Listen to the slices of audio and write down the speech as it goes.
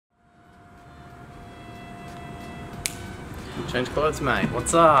Change clothes, mate.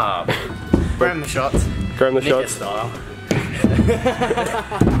 What's up? Graham the shots. Graham the Nicker shots. style.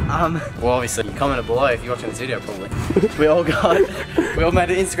 Well, obviously, comment below if you're watching this video, probably. we all made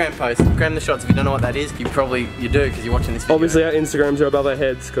an Instagram post. Graham the shots. If you don't know what that is, you do because you're watching this video. Obviously, our Instagrams are above our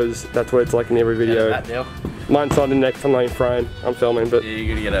heads because that's what it's like in every video. Yeah, that deal. Mine's not in next, I'm not in frame. I'm filming, but Yeah,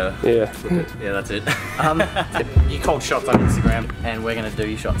 you're gonna get a. yeah. Yeah, that's it. You called shots on Instagram, and we're gonna do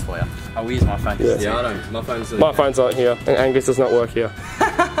your shots for you. I'll use my phone. Yeah. I don't. My phone's. My phone's not here, and Angus does not work here.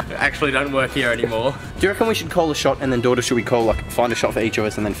 Actually don't work here anymore. Do you reckon we should call a shot and then daughter should we call like find a shot for each of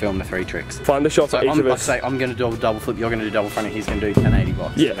us and then film the 3 tricks? Find a shot for each of us. Like say I'm gonna do a double flip, you're gonna do double front, and he's gonna do 1080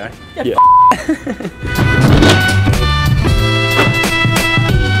 box. Yeah. You know? Yeah.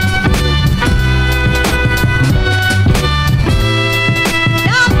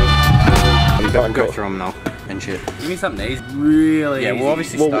 Go through them now and shit. Give me something easy. Really Yeah, easy. we'll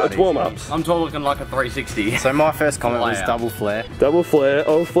obviously Well, start it's easy. warm-ups. I'm talking like a 360. So my first comment was Wow. double flare. Double flare,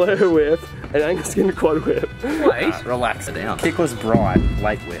 oh flare whip, and Angus can quad whip. Wait. Relax it down. Kickless bride,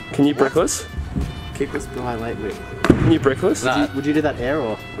 late whip. Can you brickless? Kickless bride, late whip. Can you brickless? No. Would you do that air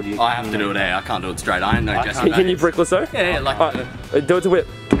or would you? I have to do it there. I can't do it straight. I ain't no Jesse. Can you brickless though? Yeah, like. Alright, do it to whip.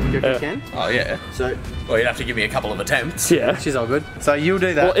 You reckon you can? Oh yeah. So Well, you'd have to give me a couple of attempts. Yeah. she's all good. So you'll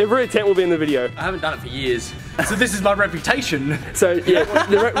do that. Well, every attempt will be in the video. I haven't done it for years, so this is my reputation. So yeah,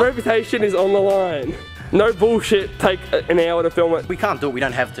 the reputation is on the line. No bullshit, take an hour to film it. We can't do it, we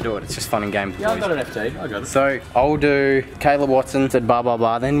don't have to do it, it's just fun and games. Yeah, I've got an FT. I got it. So I'll do Caleb Watson said bar bar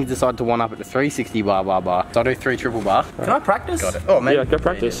bar, then you decide to one up at the 360 bar bar bar. So I'll do 3 triple bar. Can I practice? Got it. Oh man. Yeah, go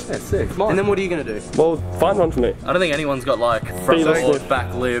practice. Yeah, sick. Come on. And then what are you gonna do? Well, find one for me. I don't think anyone's got like front Feelers lip, lip.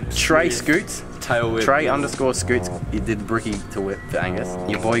 back lip, Trey whip, Scoots. tail whip. Trey _ Scoots, you did bricky to whip for Angus.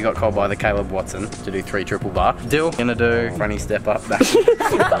 Your boy got called by the Caleb Watson to do 3 triple bar. Dill, gonna do fronty step up back.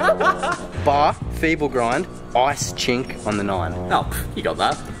 Bar, feeble grind, ice chink on the 9. Oh, you got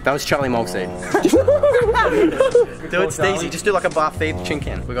that. That was Charlie Mulseed. Do it, easy. Just do like a bar feed chink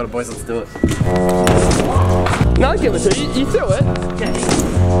in. We got it, boys. Let's do it. No, I'll give it to you. You do it.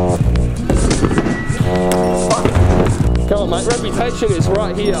 Come on, mate. Reputation is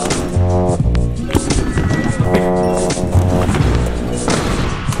right here.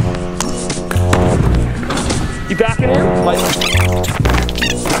 You backing him? Like.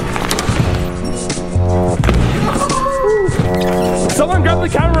 Someone grab the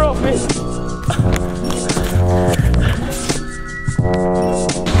camera off me.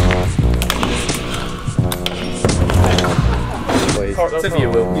 Except for you,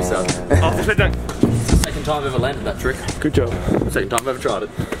 Will. You suck. Oh, sit down. It's the second time I've ever landed that trick. Good job. Second time I've ever tried it.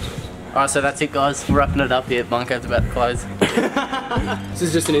 Alright, so that's it, guys. We're wrapping it up here. Bunko's about to close. This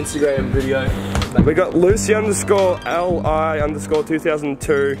is just an Instagram video. We got Lucy _LI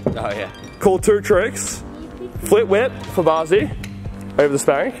 _2002. Oh yeah. Call 2 tricks. Flip whip for Barzy over the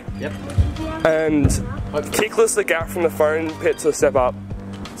spank. Yep. And kickless the gap from the phone pit to step up.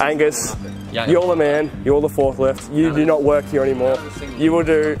 Angus, Yeah. you're the man, you're the forklift. You do not work here anymore. You will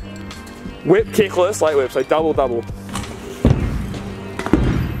do whip, kickless, late whip, so double.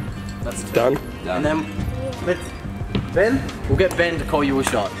 That's Done. And then, Ben? We'll get Ben to call you a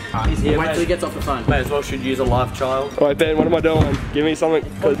shot. He's here. Wait till he gets off the phone. May as well should use a live child. Alright Ben, what am I doing? Give me something,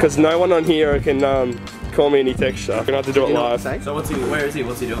 because no one on here can call me any text stuff. We're gonna have to do it You know what to live. say? So what's he? Where is he?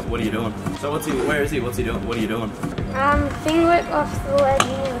 What's he doing? What are you doing? So what's he? Where is he? What's he doing? What are you doing? Finger whip off the ledge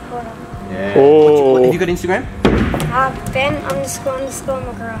in the corner. Yeah. Oh. Have you got Instagram? Ben _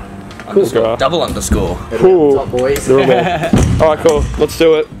 McGraw. Cool girl. Double underscore. Cool. Top boys. You're a man. Alright, cool. Let's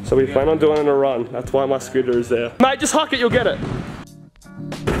do it. So we plan on doing it in a run. That's why my scooter is there. Mate, just huck it, you'll get it.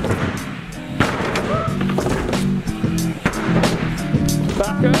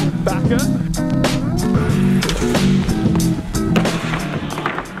 Backer.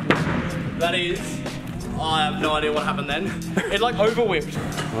 That is. I have no idea what happened then. It like over whipped.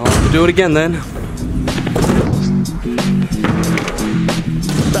 Well, we'll do it again then.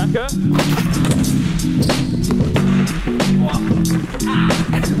 Backer.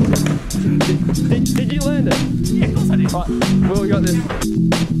 Did you land it? Yeah, of course I did. Right, Will, you got this.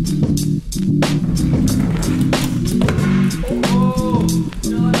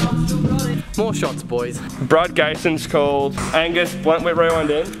 More shots, boys. Brad Gason's called Angus Blunt Whip Rewind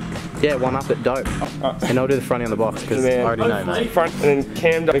in. Yeah, one up at dope. And I'll do the fronty on the box because I Man. already know, mate. Front, and then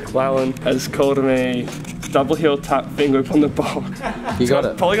Cam McClellan has called me double heel tap finger whip on the ball. You got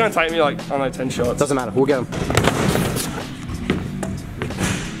it. Probably gonna take me like, I don't know, 10 shots. Doesn't matter. We'll get him.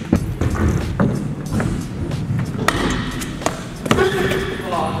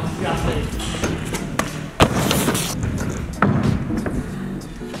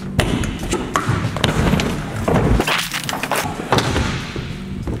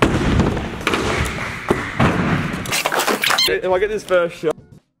 if I get this first shot.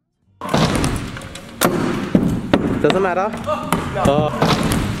 Doesn't matter. Oh.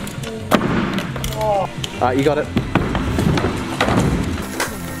 Alright, you got it.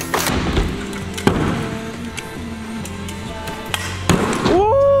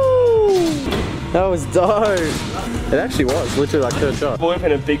 Woo! That was dope. It actually was, literally like third shot. Boy,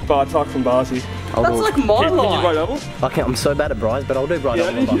 and a big bar tuck from Barcy. That's like my Can you line. bro double? Okay, I'm so bad at bries, but I'll do bri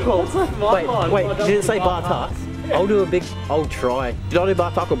double. That's like my line. Wait, did it say bar tuck? I'll do a big, I'll try. Did I do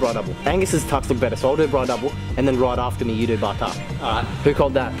bar tuck or bri double? Angus's tucks look better, so I'll do bri double, and then right after me, you do bar tuck. Alright. Who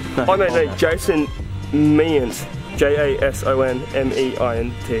called that? No, Oh no, Jason Meant. Jasonmeint.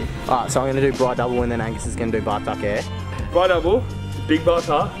 Alright, so I'm gonna do bri double, and then Angus is gonna do bar tuck air. Bri double, big bar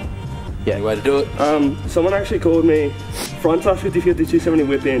tuck. Yeah, Way to do it. Someone actually called me front touch 50-50 270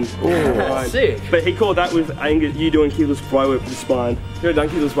 whip in. Right. Sick. But he called that with Angus, you doing keyless fly whip with the spine. You already done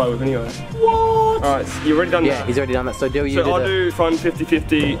keyless fly whip anyway. What? Alright, so you've already done Yeah, that. he's already done that. So do you So I'll do front 50-50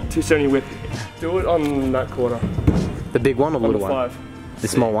 270 whip. Do it on that quarter. the big one or the On little the one? 5. The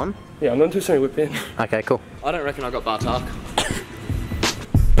small one? Yeah, I'm doing 270 whip in. Okay, cool. I don't reckon I got bar tuck.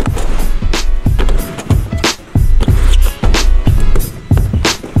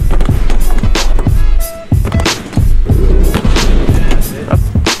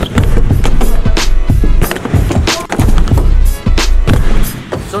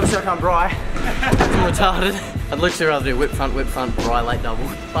 So I'm sure I can't bri. I'm retarded. I'd literally rather do whip front, bri, late double.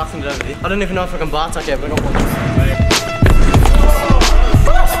 Passing it over here. I don't even know if I can bar tuck yet, but I got one.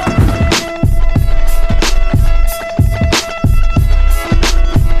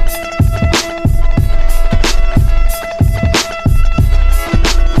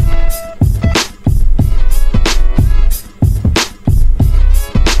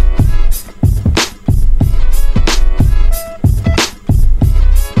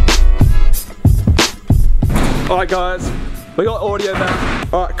 Alright guys, we got audio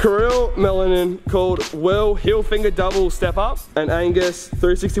back. Alright, Kirill Melanin called Will heel finger double step up and Angus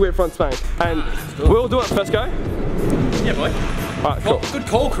 360 whip front spank. And we'll do it first go. Yeah, boy. Alright, cool. Good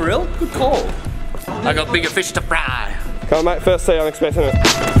call, Kirill. Good call. I got bigger fish to fry. Come on mate, first say I'm expecting it.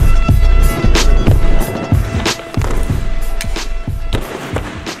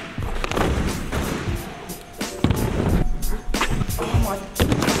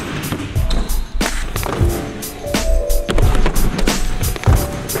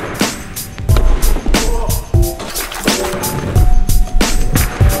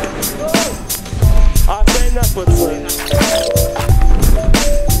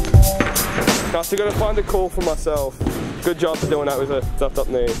 I still gotta find a call for myself. Good job for doing that with a stuffed up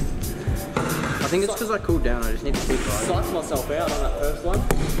knee. I think it's because I cooled down. I just need to keep riding. Psyched myself out on that first one.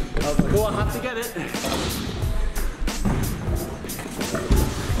 I was like, oh, I have to get it.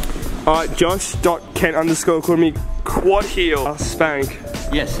 Alright, Josh.Kent_ called me quad heel spank.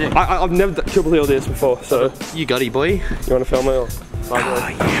 Yeah, sick. I've never triple heeled this before, so. You got it, boy. You wanna film it or? Oh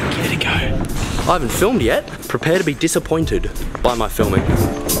yeah, give it a go. I haven't filmed yet. Prepare to be disappointed by my filming.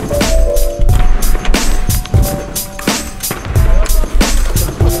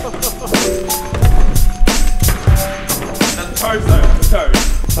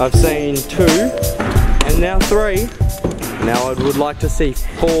 I've seen 2 and now 3. Now I would like to see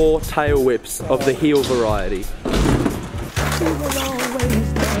 4 tail whips of the heel variety.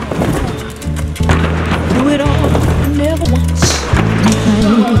 Do it all, never once.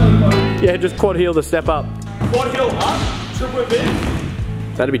 Yeah, just quad heel to step up. Quad heel up, triple whip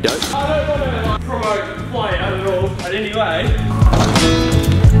in. That'd be dope. I don't want to like, promote fly out at all, but anyway.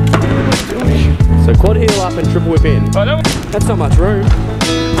 So quad heel up and triple whip in. That's not much room.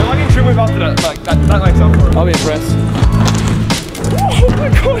 If I can triple whip up to that, like, that makes up for it. I'll be impressed. Oh my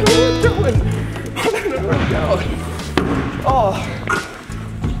god, what am I doing? I don't know where I'm going. Oh.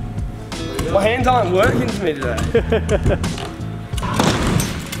 My hands aren't working for me today.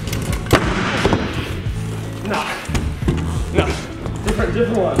 Nah.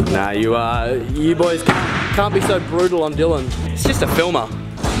 Different one. Nah, you boys can't be so brutal on Dylan. It's just a filmer.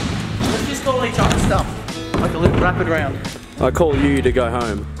 Let's just call each other stuff. Like a little rapid round. I call you to go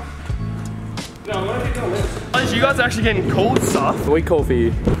home. No, I'm gonna keep doing this. Guys, you guys are actually getting called stuff. We call for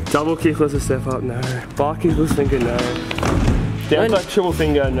you. Double kickless a step up, no. Bar kickless finger, no. Down like triple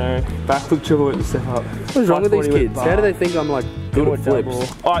finger, no. Back flip triple whip to step up. What's wrong with these kids? How do they think I'm like good at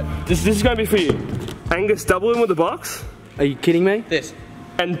flips? Alright, this is gonna be for you. Angus double in with the box. Are you kidding me? This.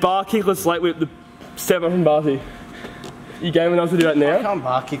 And bar kickless late whip the step up from Barcy. You game enough to do that I now? can't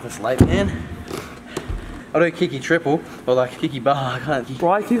bar kick this late, man. I'll do kicky triple, or like kicky bar, I can't.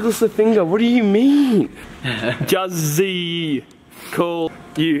 Bar kickless the finger, what do you mean? Juzzy. Cool.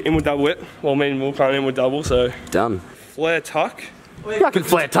 You in with double whip. Well, me and Will can't in with double, so. Done. flare tuck. Yeah, I can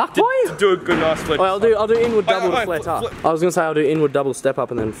flare tuck, boy. Do a good nice flare. I'll do inward double Wait, flare tuck. flip. I was gonna say I'll do inward double step up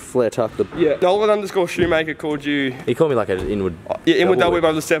and then flare tuck the. Yeah. Nolan underscore shoemaker called you. He called me like an inward. Yeah, inward double whip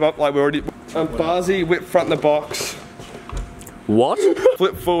over the step up. Like we already. Barzy whip front in the box. What?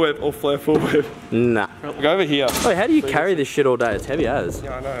 Flip full whip or flare full whip. Nah. Go over here. Wait, how do you carry this shit all day? It's heavy as.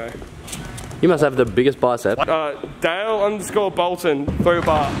 Yeah, I know. You must have the biggest bicep. Dale underscore Bolton through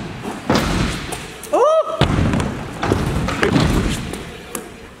bar.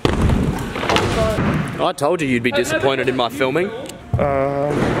 I told you you'd be disappointed in my filming.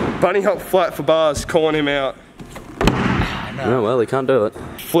 Bunny hop flat for bars, calling him out. Oh well, he can't do it.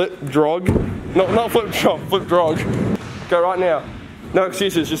 Flip drog. Not flip drop, flip drog. Go right now. No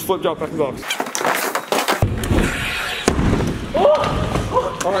excuses, just flip drop back to the box.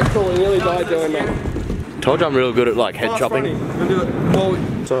 Alright, cool, he nearly died doing that. Told you I'm real good at like head chopping. Well,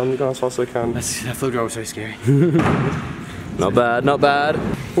 so I'm going as fast as I can. That flip drop was so scary. Not bad, not bad.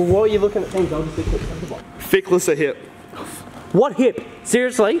 Well, while you're looking at things, I'll just Thickless a hip. What hip?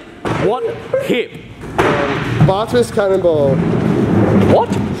 Seriously? What hip? Bar twist cannonball. What?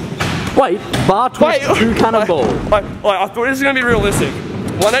 Wait, bar twist to cannonball. I thought this was gonna be realistic.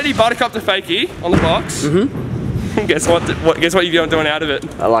 180 buttercup to fakie on the box. Mm-hmm. Guess what you're doing out of it?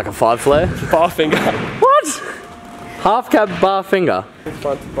 Like a 5 flare? Bar finger. What? Half cab bar finger.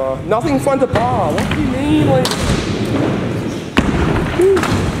 Front to bar. Nothing front to bar. What do you mean? Like...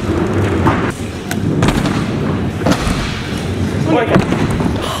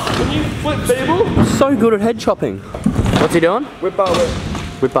 Can you flip feeble? So good at head chopping. What's he doing? Whip bar whip.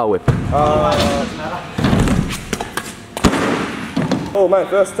 Whip bar whip. Oh man,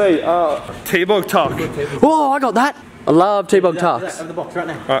 first tee. T-bog tuck. Oh, I got that. I love T-bog tucks. Over the box right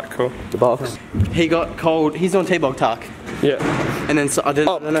now. Alright, cool. The box. He got cold. He's on T-bog tuck. Yeah. And then so, I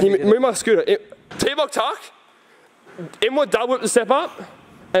don't know. He move my scooter. T-bog tuck. Inward double whip to step up.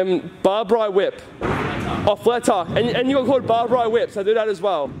 And bar-bri whip. Oh, flat tuck. And you got called bar-bri whip, so do that as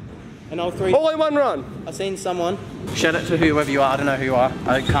well. And all three. All in one run. I've seen someone. Shout out to whoever you are. I don't know who you are.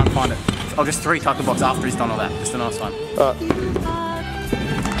 I can't find it. I'll just 3 tuck the box after he's done all that. Just a nice one.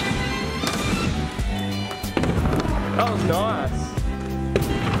 That was nice.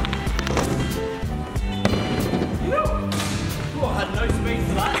 I had no speed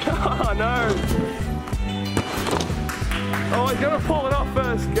for that. Oh no. Oh, I gotta pull it off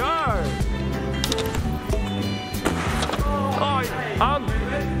first. Go. Oh,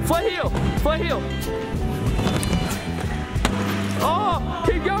 flare heel. Flare heel. Oh,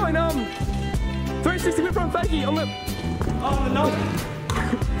 keep going. 360 whip front fakie on the. Oh no.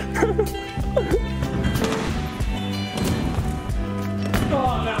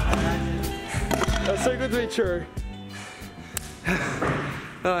 Oh no. That's so good to be true.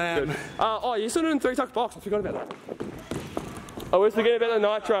 Oh, I am. Oh, you're still doing 3 tuck box. I forgot about that. I always forget about the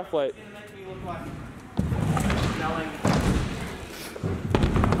night triathlete.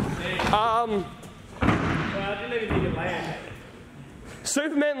 I didn't even need to land.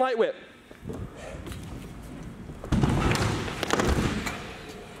 Superman light whip.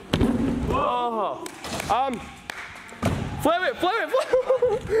 Oh. Flare whip, flare whip,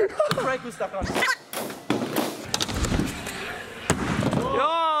 flare whip. The brake was stuck on.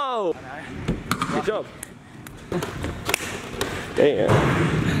 Yo! Good job. Damn.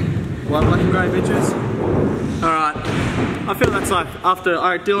 Well, black and grey bitches. Alright. I feel that's like after.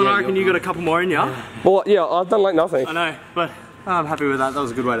 Alright, Dylan, I reckon you got a couple more in ya. Well, yeah, I've done like nothing. I know, but I'm happy with that. That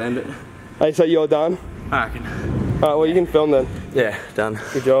was a good way to end it. Hey, so you're done? I reckon. Alright, well, you can film then. Yeah, done.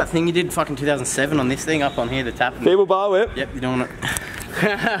 Good job. That thing you did fucking 2007 on this thing up on here, the tap. Feeble bar whip. Yep, you're doing it.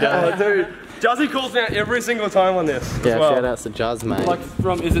 Oh, dude. Juzzy calls me out every single time on this. Yeah, as well. shout outs to Juzz, mate. Like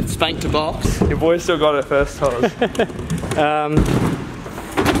from, is it spank to box? Your boy still got it first time.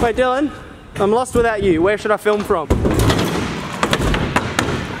 Wait, Dylan, I'm lost without you. Where should I film from?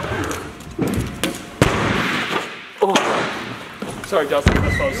 Oh. Sorry, Justin.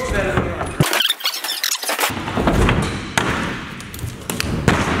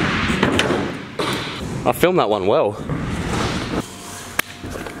 I filmed that one well.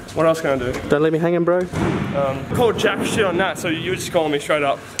 What else can I do? Don't leave me hanging, bro. Called jack shit on that, so you were just calling me straight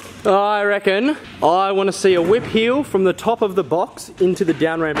up. I reckon I want to see a whip heel from the top of the box into the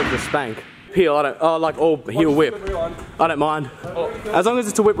down ramp of the spank. Heel, I don't. Oh, like all heel whip. I don't mind. Oh. As long as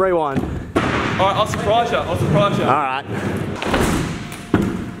it's a whip rewind. Alright, I'll surprise you. I'll surprise you. Alright.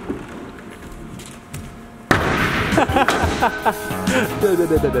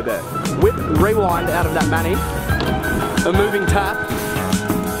 Whip rewind out of that Manny. A moving tap.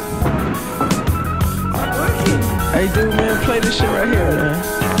 Hey dude, man, play this shit right here, man.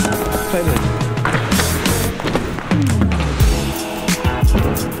 Play this.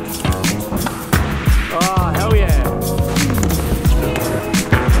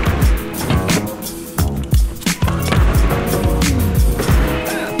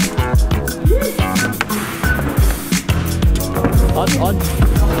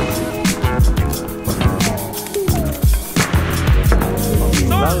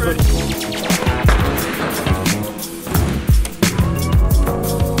 Oh,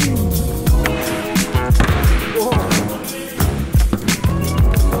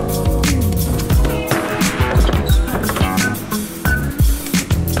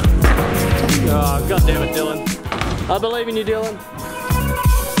 God damn it, Dylan. I believe in you, Dylan.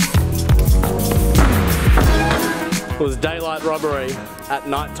 It was daylight robbery at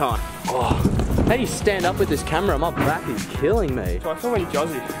night time. Oh, how do you stand up with this camera? My back is killing me. So I feel like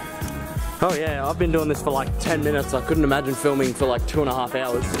Juzzy. Oh yeah, I've been doing this for like 10 minutes. I couldn't imagine filming for like 2.5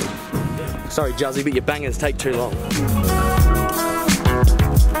 hours. Sorry, Juzzy, but your bangers take too long.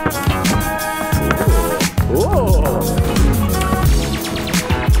 Whoa.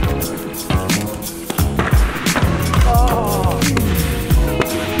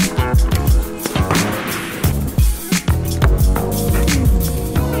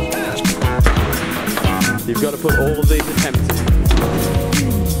 You've got to put all of these attempts in.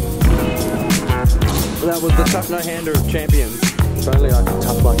 That was the tough no-hander of champions. If only I could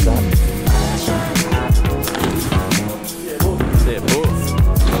tough like that. Yeah, boof.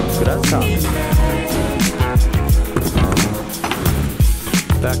 Good as tough.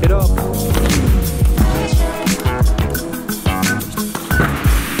 Back it up.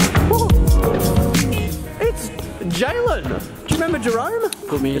 Woo. It's Jalen. Do you remember Jerome?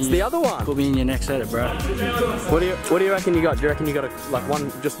 It's the other one. Put me in your next edit, bro. What do you reckon you got? Do you reckon you got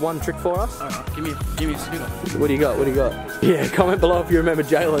just one trick for us? Alright, give me a scooter. What do you got? What do you got? Yeah, comment below if you remember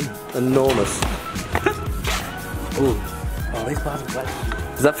Jalen. Enormous. Ooh. Oh, these bars are wet.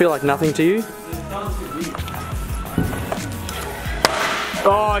 Does that feel like nothing to you?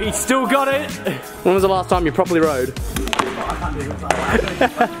 Oh, he still got it. When was the last time you properly rode?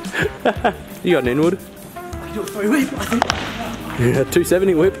 You got an inward? I do a 3 whip, I think. Yeah,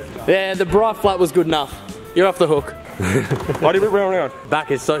 270 whip. Yeah, the bra flat was good enough. You're off the hook. Why do you whip round? Back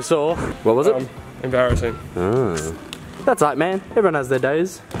is so sore. What was it? Embarrassing. Oh. That's right, man. Everyone has their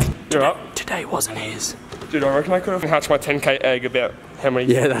days. You're up. Today wasn't his. Dude, I reckon I could have hatched my 10k egg about how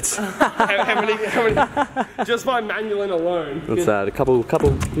many? Yeah, that's. how many? Just by manualing alone. What's that? A couple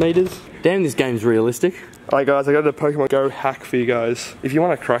meters. Damn, this game's realistic. Alright, guys, I got the Pokemon Go hack for you guys. If you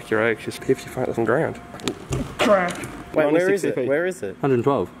want to crack your eggs, just if you find it on the ground. Crack. Wait, where is it? Where is it?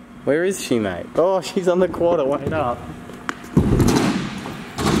 112. Where is she, mate? Oh, she's on the quarter. Wait up.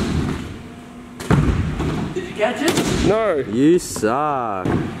 Did you catch it? No. You suck.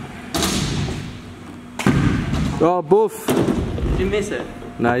 Oh, boof. Did you miss it?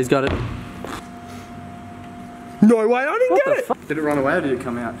 No, he's got it. No way, I didn't get it. Did it run away or did it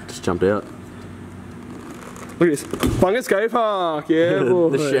come out? Just jumped out. Look at this. Bunga Skate Park. Yeah, boy.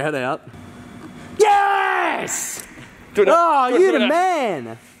 The shout out. Yes! Do it now. Oh, Do it, you're do it the now.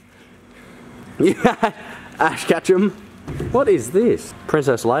 man! Yeah, Ash Ketchum. What is this?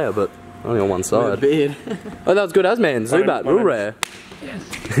 Princess Leia, but only on one side. Beard. Oh, that was good as man. Zubat, real rare. Yes.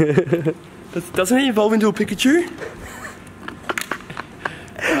 Doesn't he evolve into a Pikachu?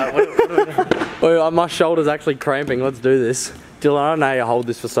 Oh, my shoulder's actually cramping. Let's do this. Dylan, I don't know how you hold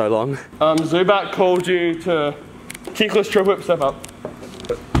this for so long. Zubat called you to kickless triple whip, step up.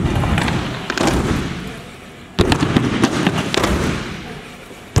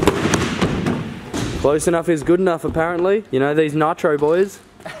 Close enough is good enough, apparently. You know these Nitro boys.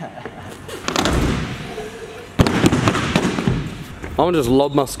 I'm gonna just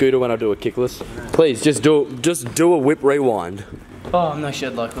lob my scooter when I do a kickless. Please, just do a whip rewind. Oh, I'm no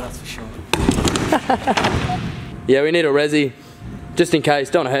shed local, that's for sure. Yeah, we need a resi. Just in case,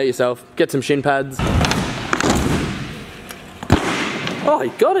 don't want to hurt yourself. Get some shin pads. Oh, he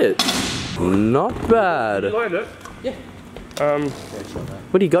got it. Not bad. Load it. Yeah.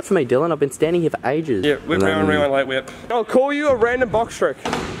 What do you got for me, Dylan? I've been standing here for ages. Yeah, whip round, rewind, late whip. I'll call you a random box trick.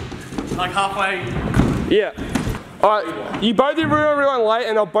 Like halfway. Yeah. Alright, you both do rewind late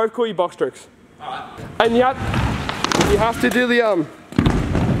and I'll both call you box tricks. Alright. And you have to do the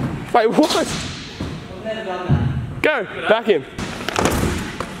wait, what? I've never done that. Go, back in.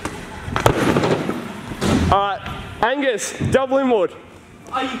 Alright, Angus, double inward.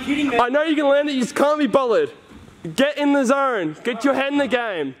 Are you kidding me? I know you can land it, you just can't be bothered. Get in the zone, get your head in the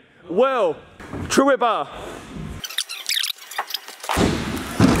game. Well, true whip bar.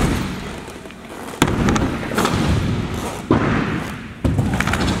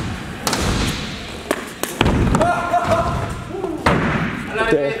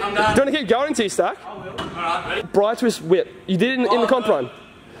 I'm done. Do you want to keep going until you stack? I will. Alright, ready? Bright twist whip. You did it in the comp run.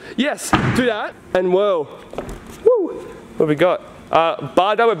 Yes, do that. And well. Woo. What have we got?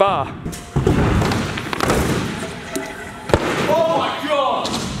 Bar double bar. Oh my god!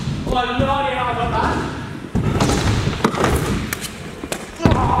 I have no idea how I got that.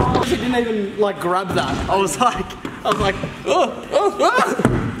 She didn't even like grab that. I was like,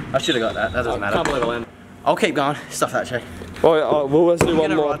 I should have got that. That doesn't matter. Can't believe I landed. I'll keep going. Stuff that, Jay. Oh, yeah, well, let's do one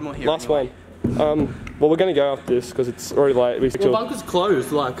gonna more. ride more here Last anyway. one. Well, we're gonna go after this because it's already late. Well, bunker's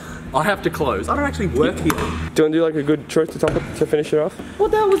closed. Like, I have to close. I don't actually work here. Do you want to do like a good truth to top it to finish it off?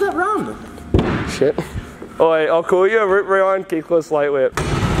 What the hell was that run? Shit. Oh, wait, I'll call you a root rewind kickless late whip.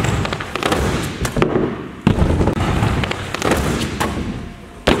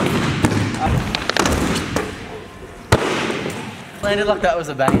 Landed like that was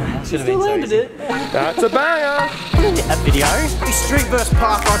a banger. That should have been so easy. it. That's a banger. That video. Street versus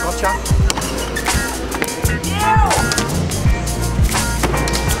park, I gotcha.